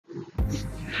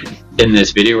In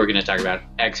this video, we're going to talk about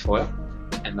Xfoil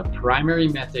and the primary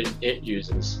method it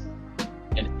uses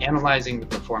in analyzing the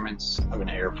performance of an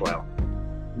airfoil,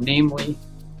 namely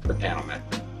the panel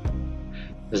method.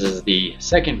 This is the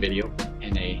second video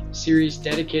in a series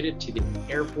dedicated to the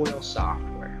airfoil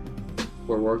software,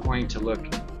 where we're going to look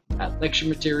at lecture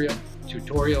material,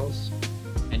 tutorials,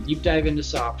 and deep dive into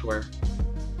software,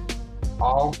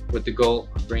 all with the goal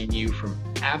of bringing you from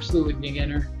absolutely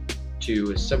beginner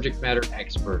to a subject matter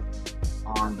expert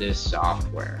on this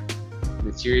software.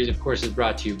 The series, of course, is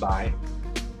brought to you by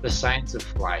The Science of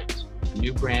Flight, a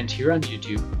new brand here on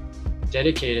YouTube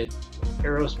dedicated to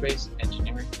aerospace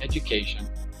engineering education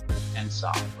and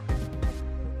software.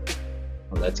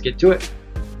 Well, let's get to it.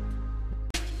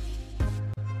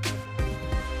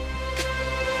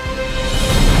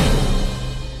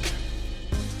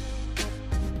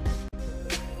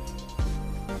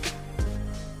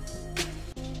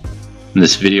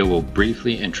 This video will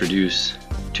briefly introduce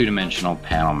two-dimensional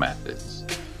panel methods.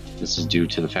 This is due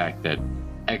to the fact that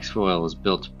Xfoil is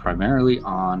built primarily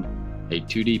on a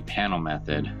 2D panel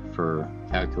method for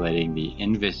calculating the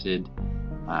inviscid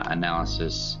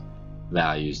analysis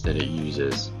values that it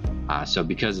uses. So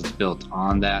because it's built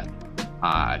on that,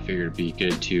 I figured it'd be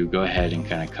good to go ahead and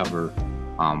kind of cover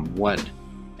what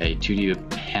a 2D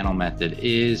panel method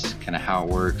is, kind of how it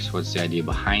works, what's the idea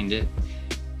behind it,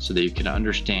 so that you can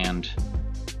understand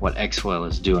what Xfoil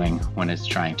is doing when it's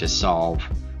trying to solve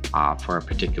for a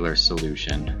particular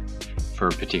solution, for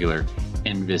a particular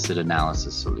inviscid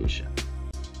analysis solution.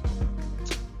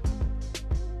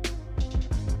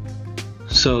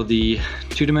 So the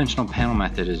two-dimensional panel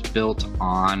method is built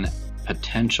on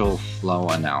potential flow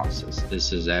analysis.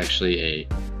 This is actually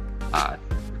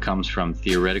comes from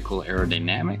theoretical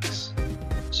aerodynamics.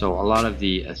 So a lot of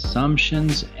the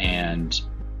assumptions and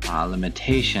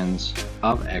limitations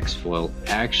of Xfoil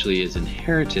actually is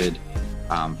inherited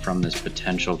from this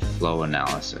potential flow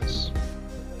analysis.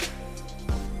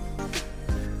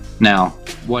 Now,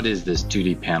 what is this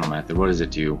 2D panel method? What does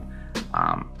it do?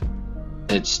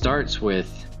 It starts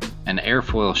with an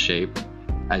airfoil shape.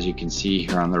 As you can see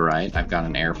here on the right, I've got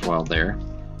an airfoil there.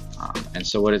 And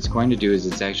so what it's going to do is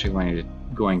it's actually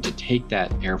going to take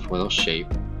that airfoil shape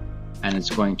and it's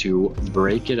going to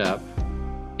break it up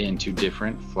into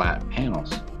different flat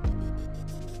panels.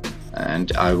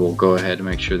 And I will go ahead and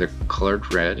make sure they're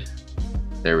colored red.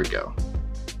 There we go.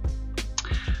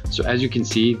 So as you can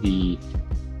see, the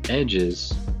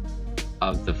edges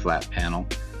of the flat panel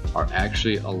are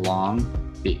actually along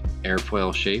the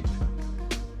airfoil shape.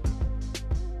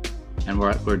 And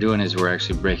what we're doing is we're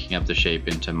actually breaking up the shape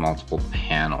into multiple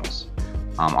panels.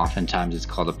 Oftentimes it's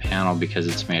called a panel because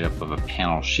it's made up of a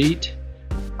panel sheet,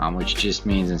 which just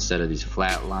means instead of these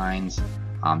flat lines,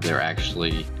 they're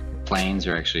actually planes,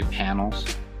 or actually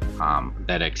panels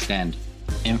that extend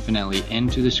infinitely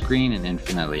into the screen and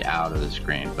infinitely out of the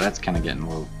screen. But that's kind of getting a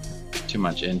little too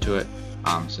much into it.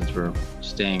 Since we're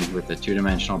staying with the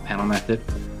two-dimensional panel method,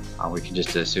 we can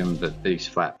just assume that these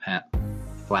flat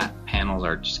panels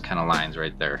are just kind of lines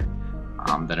right there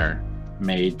that are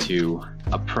made to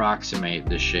approximate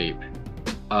the shape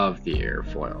of the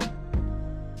airfoil.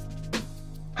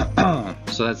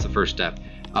 So that's the first step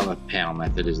of a panel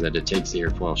method, is that it takes the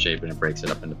airfoil shape and it breaks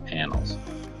it up into panels.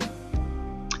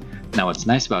 Now what's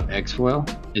nice about Xfoil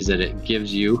is that it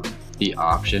gives you the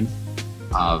option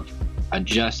of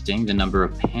adjusting the number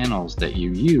of panels that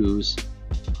you use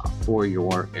for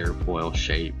your airfoil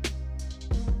shape.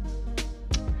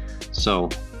 So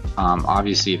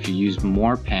obviously if you use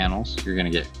more panels, you're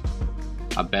going to get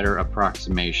a better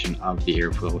approximation of the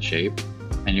airfoil shape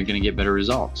and you're going to get better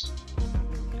results.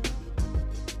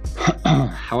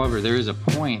 However, there is a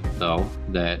point though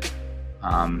that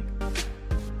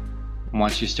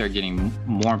once you start getting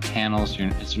more panels,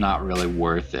 it's not really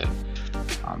worth it,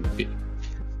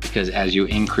 because as you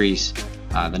increase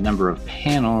the number of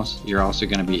panels, you're also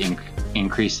going to be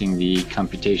increasing the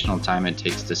computational time it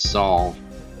takes to solve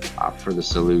for the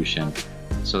solution.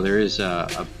 So there is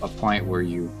a point where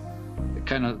you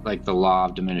kind of like the law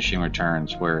of diminishing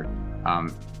returns, where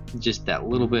just that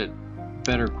little bit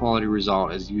better quality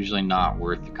result is usually not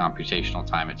worth the computational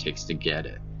time it takes to get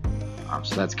it.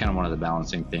 So that's kind of one of the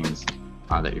balancing things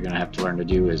that you're going to have to learn to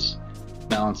do, is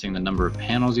balancing the number of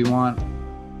panels you want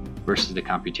versus the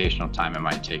computational time it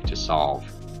might take to solve.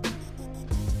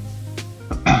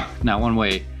 Now one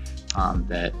way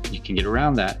that you can get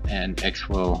around that, and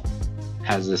Xfoil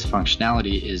has this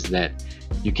functionality, is that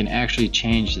you can actually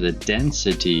change the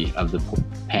density of the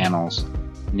panels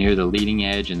near the leading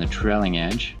edge and the trailing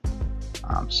edge.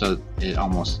 So it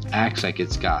almost acts like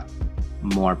it's got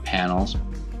more panels,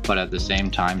 but at the same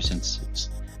time, since it's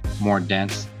more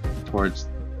dense towards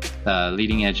the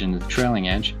leading edge and the trailing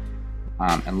edge,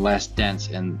 and less dense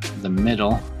in the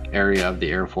middle area of the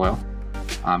airfoil,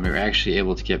 you're actually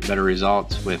able to get better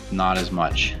results with not as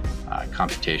much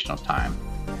computational time.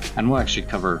 And we'll actually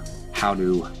cover how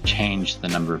to change the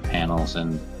number of panels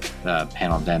and the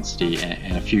panel density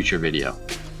in a future video.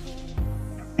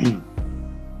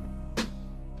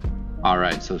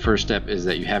 Alright, so the first step is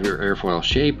that you have your airfoil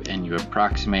shape and you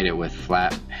approximate it with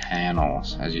flat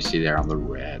panels, as you see there on the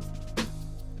red.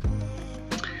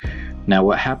 Now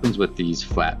what happens with these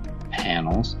flat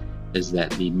panels is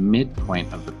that the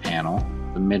midpoint of the panel,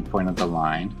 the midpoint of the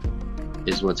line,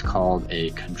 is what's called a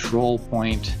control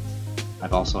point.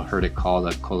 I've also heard it called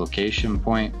a collocation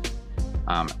point,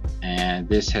 and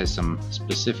this has some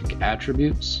specific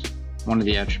attributes. One of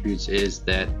the attributes is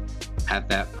that at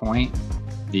that point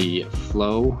the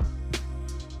flow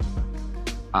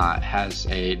has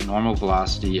a normal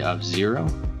velocity of 0,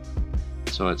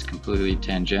 so it's completely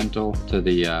tangential to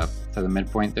the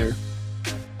midpoint there.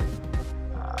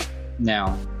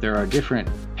 Now there are different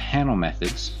panel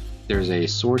methods. There's a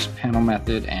source panel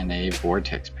method and a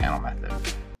vortex panel method.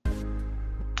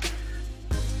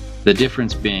 The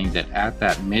difference being that at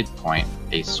that midpoint,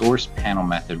 a source panel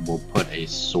method will put a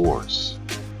source.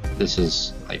 This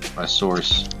is like a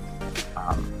source,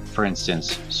 for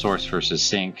instance, source versus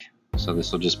sink. So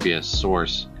this will just be a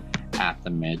source at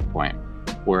the midpoint.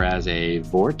 Whereas a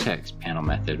vortex panel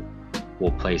method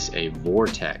will place a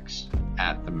vortex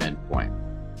at the midpoint.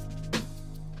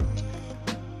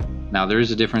 Now there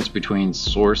is a difference between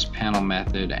source panel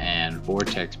method and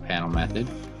vortex panel method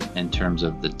in terms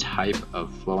of the type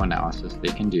of flow analysis they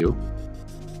can do.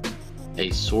 A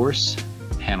source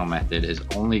panel method is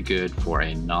only good for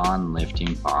a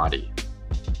non-lifting body.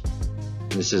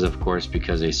 This is of course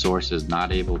because a source is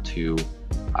not able to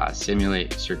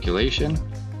simulate circulation,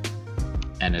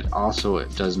 and it also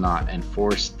does not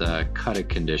enforce the Cutting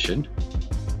condition.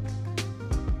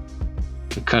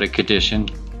 The Cutting condition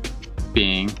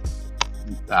being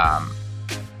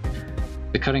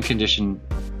the Cutting condition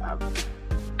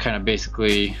kind of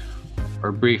basically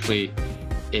or briefly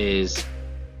is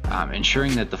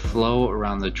ensuring that the flow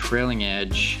around the trailing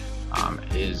edge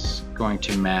is going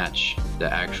to match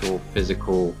the actual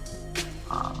physical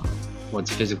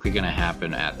what's physically going to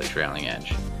happen at the trailing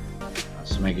edge.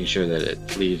 So making sure that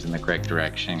it leaves in the correct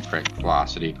direction, correct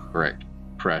velocity, correct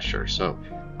pressure. So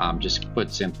just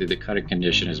put simply, the Cutting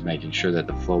condition is making sure that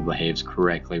the flow behaves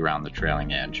correctly around the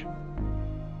trailing edge.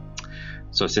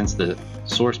 So since the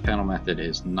source panel method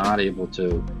is not able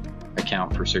to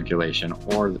account for circulation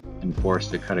or enforce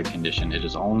the Cutting condition, it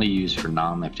is only used for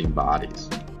non-lifting bodies.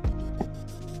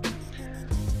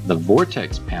 The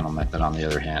vortex panel method, on the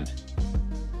other hand,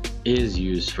 is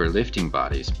used for lifting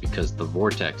bodies because the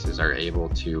vortexes are able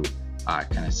to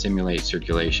kind of simulate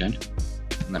circulation.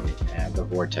 Let me add the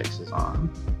vortexes on.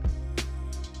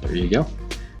 There you go.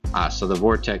 So the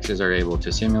vortexes are able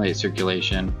to simulate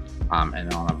circulation,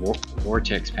 and on a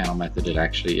vortex panel method it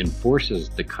actually enforces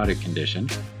the Cutting condition,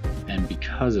 and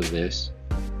because of this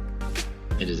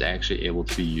it is actually able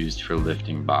to be used for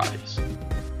lifting bodies.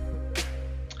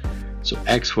 So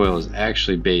Xfoil is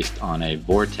actually based on a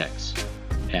vortex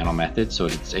panel method, so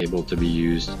it's able to be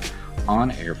used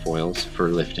on airfoils for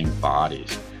lifting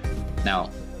bodies. Now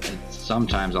it's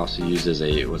sometimes also used as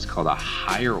a what's called a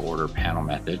higher order panel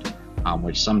method,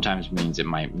 which sometimes means it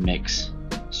might mix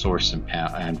source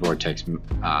and vortex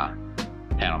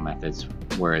panel methods,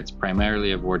 where it's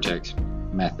primarily a vortex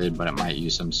method, but it might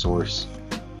use some source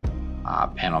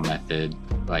panel method,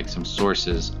 like some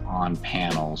sources on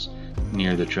panels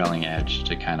near the trailing edge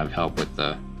to kind of help with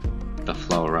the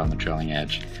flow around the trailing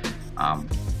edge.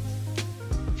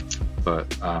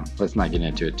 But let's not get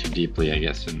into it too deeply, I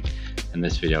guess. In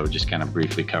this video, we're just kind of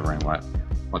briefly covering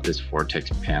what this vortex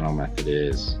panel method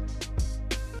is.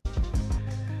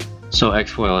 So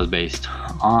Xfoil is based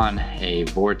on a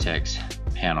vortex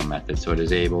panel method, so it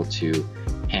is able to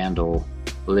handle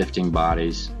lifting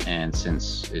bodies, and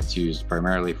since it's used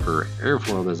primarily for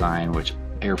airfoil design, which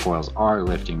airfoils are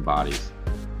lifting bodies,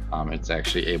 it's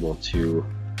actually able to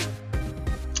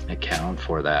account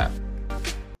for that.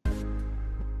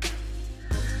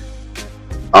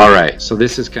 Alright, so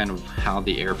this is kind of how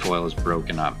the airfoil is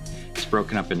broken up. It's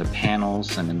broken up into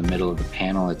panels, and in the middle of the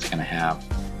panel it's going to have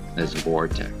this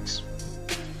vortex.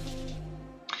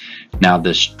 Now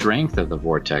the strength of the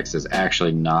vortex is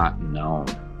actually not known.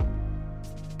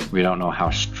 We don't know how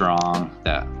strong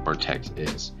that vortex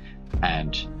is,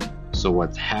 and so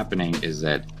what's happening is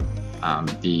that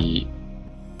the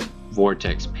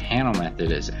vortex panel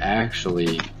method is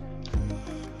actually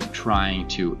trying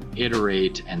to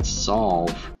iterate and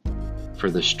solve for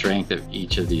the strength of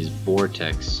each of these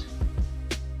vortex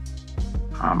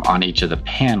on each of the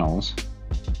panels.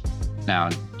 Now,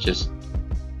 just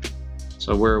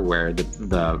so we're aware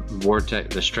that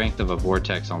the strength of a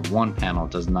vortex on one panel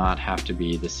does not have to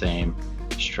be the same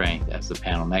strength as the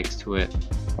panel next to it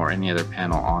or any other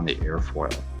panel on the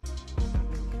airfoil.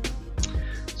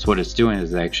 So what it's doing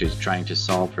is actually trying to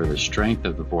solve for the strength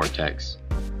of the vortex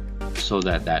so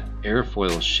that that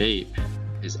airfoil shape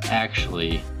is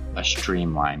actually a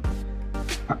streamline,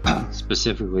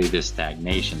 specifically this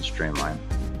stagnation streamline.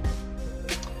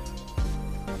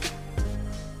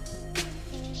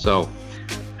 So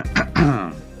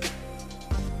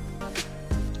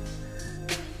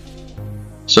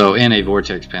so in a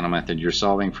vortex panel method, you're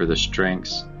solving for the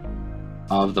strengths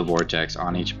of the vortex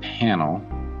on each panel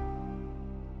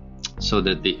so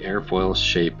that the airfoil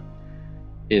shape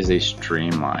is a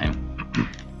streamline.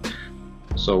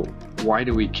 So why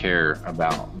do we care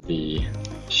about the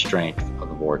strength of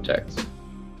the vortex?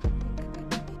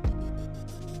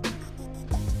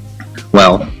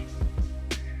 Well,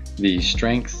 the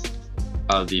strength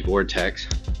of the vortex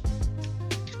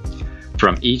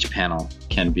from each panel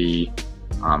can be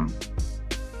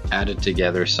added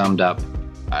together, summed up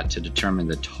to determine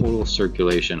the total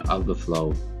circulation of the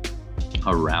flow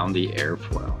around the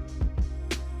airfoil.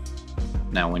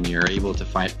 Now, when you're able to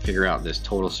figure out this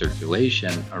total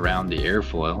circulation around the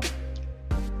airfoil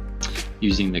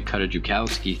using the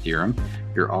Kutta-Joukowski theorem,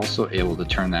 you're also able to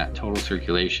turn that total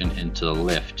circulation into the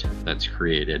lift that's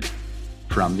created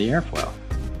from the airfoil.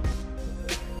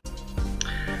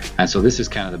 And so this is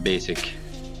kind of the basic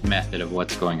method of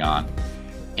what's going on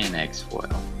in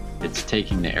Xfoil. It's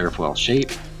taking the airfoil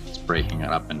shape, it's breaking it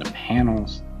up into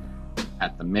panels.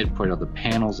 At the midpoint of the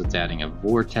panels, it's adding a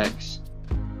vortex,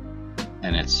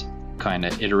 and it's kind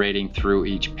of iterating through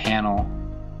each panel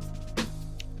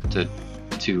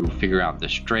to figure out the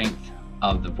strength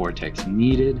of the vortex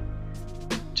needed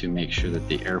to make sure that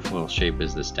the airfoil shape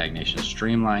is the stagnation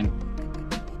streamline.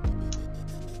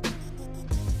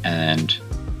 And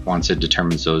once it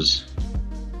determines those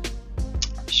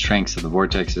strengths of the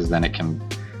vortexes, then it can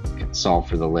solve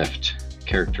for the lift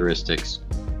characteristics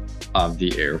of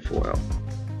the airfoil.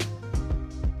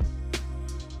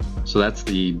 So that's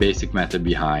the basic method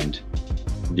behind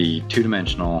the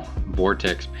two-dimensional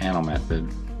vortex panel method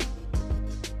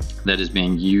that is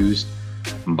being used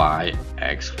by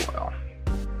Xfoil.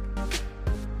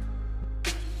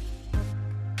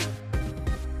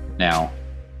 Now,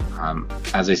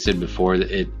 as I said before,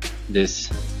 this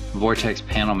vortex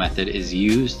panel method is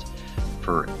used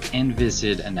for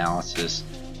inviscid analysis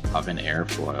of an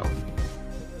airfoil.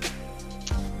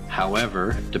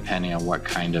 However, depending on what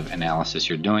kind of analysis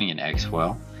you're doing in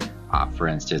Xfoil, for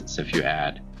instance, if you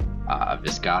add a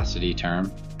viscosity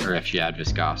term, or if you add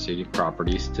viscosity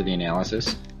properties to the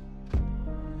analysis,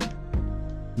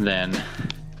 then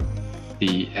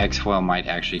the Xfoil might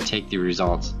actually take the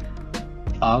results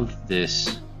of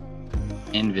this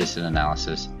inviscid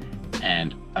analysis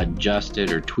and adjust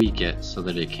it or tweak it so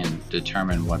that it can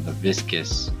determine what the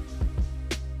viscous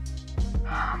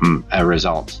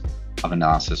result of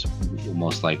analysis will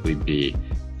most likely be.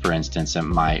 For instance, it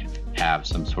might have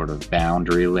some sort of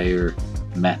boundary layer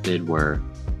method where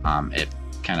it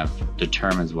kind of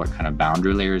determines what kind of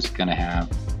boundary layer it's going to have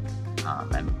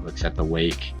and looks at the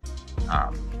wake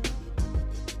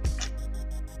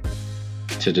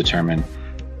to determine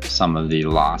some of the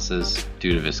losses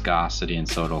due to viscosity, and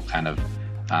so it'll kind of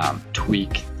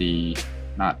tweak the,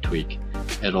 not tweak,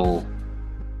 it'll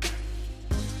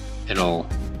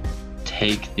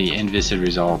take the inviscid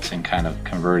results and kind of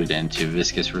convert it into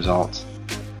viscous results.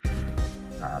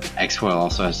 Xfoil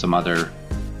also has some other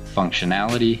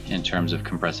functionality in terms of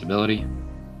compressibility,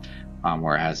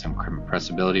 where it has some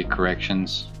compressibility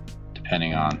corrections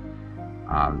depending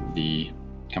on the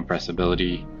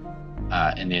compressibility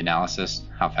in the analysis,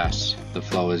 how fast the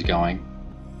flow is going.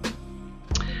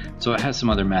 So it has some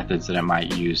other methods that it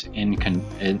might use in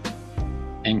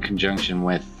conjunction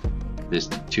with this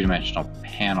two-dimensional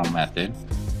panel method,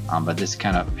 but this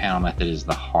kind of panel method is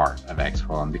the heart of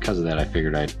Xfoil, and because of that I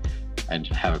figured I'd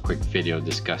have a quick video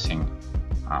discussing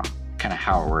kind of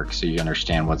how it works so you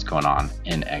understand what's going on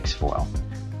in Xfoil.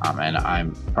 And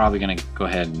I'm probably going to go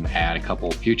ahead and add a couple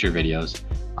future videos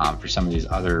for some of these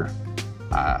other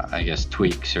I guess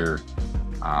tweaks or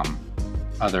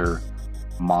other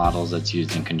models that's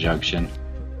used in conjunction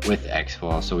with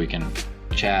Xfoil, so we can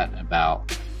chat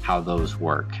about how those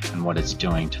work and what it's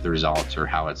doing to the results, or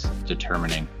how it's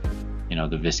determining, you know,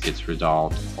 the viscous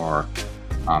result, or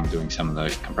doing some of the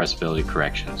compressibility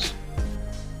corrections.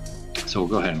 So we'll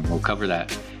go ahead and we'll cover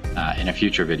that in a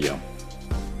future video.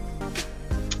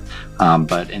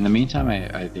 But in the meantime,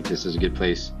 I think this is a good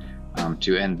place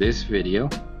to end this video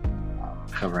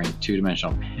covering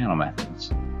two-dimensional panel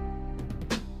methods.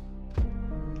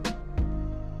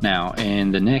 Now,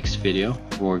 in the next video,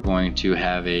 we're going to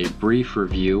have a brief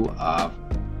review of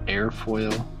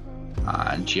airfoil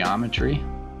geometry,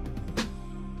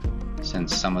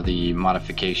 since some of the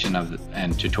modification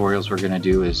and tutorials we're going to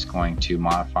do is going to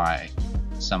modify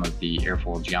some of the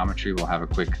airfoil geometry. We'll have a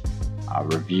quick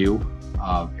review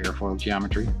of airfoil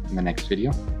geometry in the next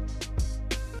video.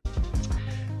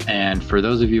 And for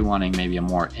those of you wanting maybe a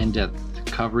more in-depth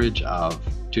coverage of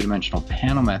two-dimensional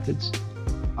panel methods,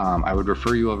 I would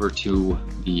refer you over to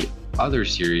the other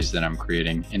series that I'm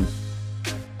creating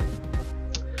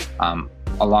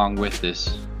along with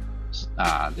this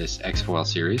Xfoil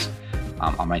series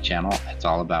on my channel. It's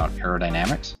all about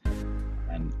aerodynamics,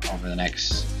 and over the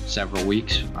next several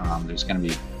weeks there's going to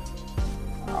be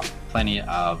plenty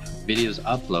of videos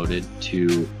uploaded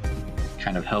to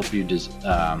kind of help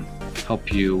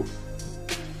you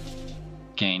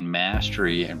gain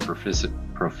mastery and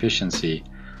proficiency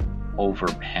over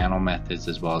panel methods,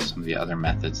 as well as some of the other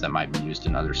methods that might be used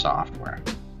in other software.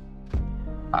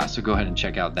 So go ahead and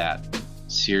check out that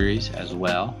series as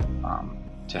well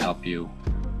to help you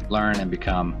learn and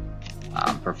become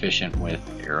proficient with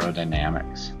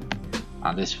aerodynamics.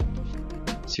 This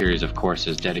series, of course,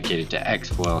 is dedicated to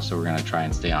Xfoil, so we're going to try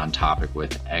and stay on topic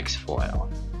with Xfoil.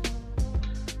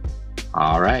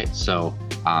 Alright, so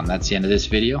that's the end of this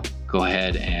video. Go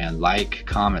ahead and like,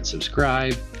 comment,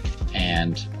 subscribe,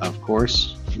 and of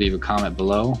course leave a comment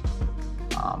below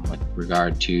with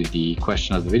regard to the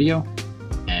question of the video,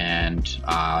 and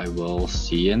I will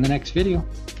see you in the next video.